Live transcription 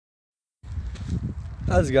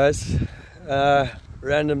How's it, guys?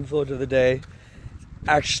 Random thought of the day.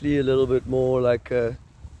 Actually a little bit more like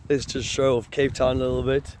let's just show off Cape Town a little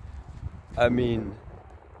bit. I mean,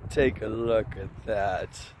 take a look at that.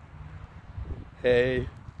 Hey,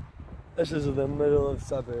 this is in the middle of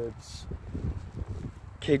suburbs.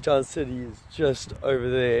 Cape Town City is just over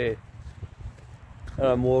there, and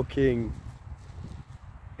I'm walking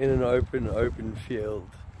in an open field.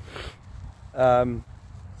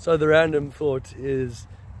 So the random thought is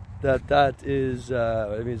that is,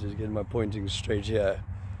 let me just get my pointing straight here.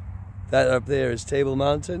 That up there is Table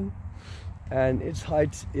Mountain, and its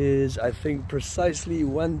height is, I think, precisely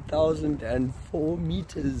 1,004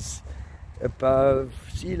 meters above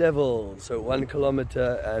sea level. So 1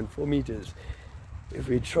 kilometer and 4 meters. If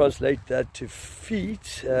we translate that to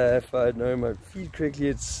feet, if I know my feet correctly,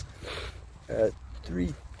 it's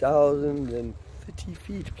 3,030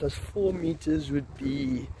 feet plus 4 meters would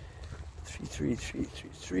be 3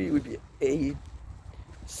 would be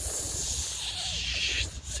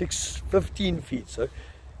 15 feet. So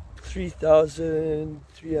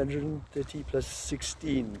 3,330 plus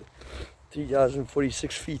 16,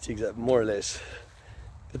 3,046 feet exact, more or less.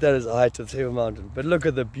 But that is the height of Table Mountain. But look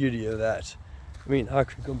at the beauty of that. I mean, how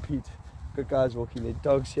can we compete? Got guys walking their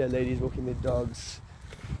dogs here, ladies walking their dogs.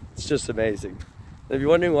 It's just amazing. And if you're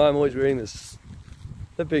wondering why I'm always wearing this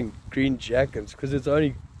flipping green jacket, it's because it's the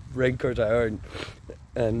only raincoat I own.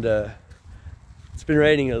 And it's been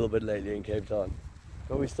raining a little bit lately in Cape Town,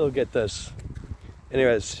 but we still get this.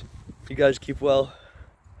 Anyways, you guys keep well.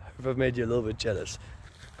 Hope I've made you a little bit jealous.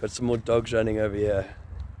 Got some more dogs running over here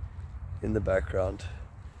in the background.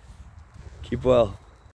 Keep well.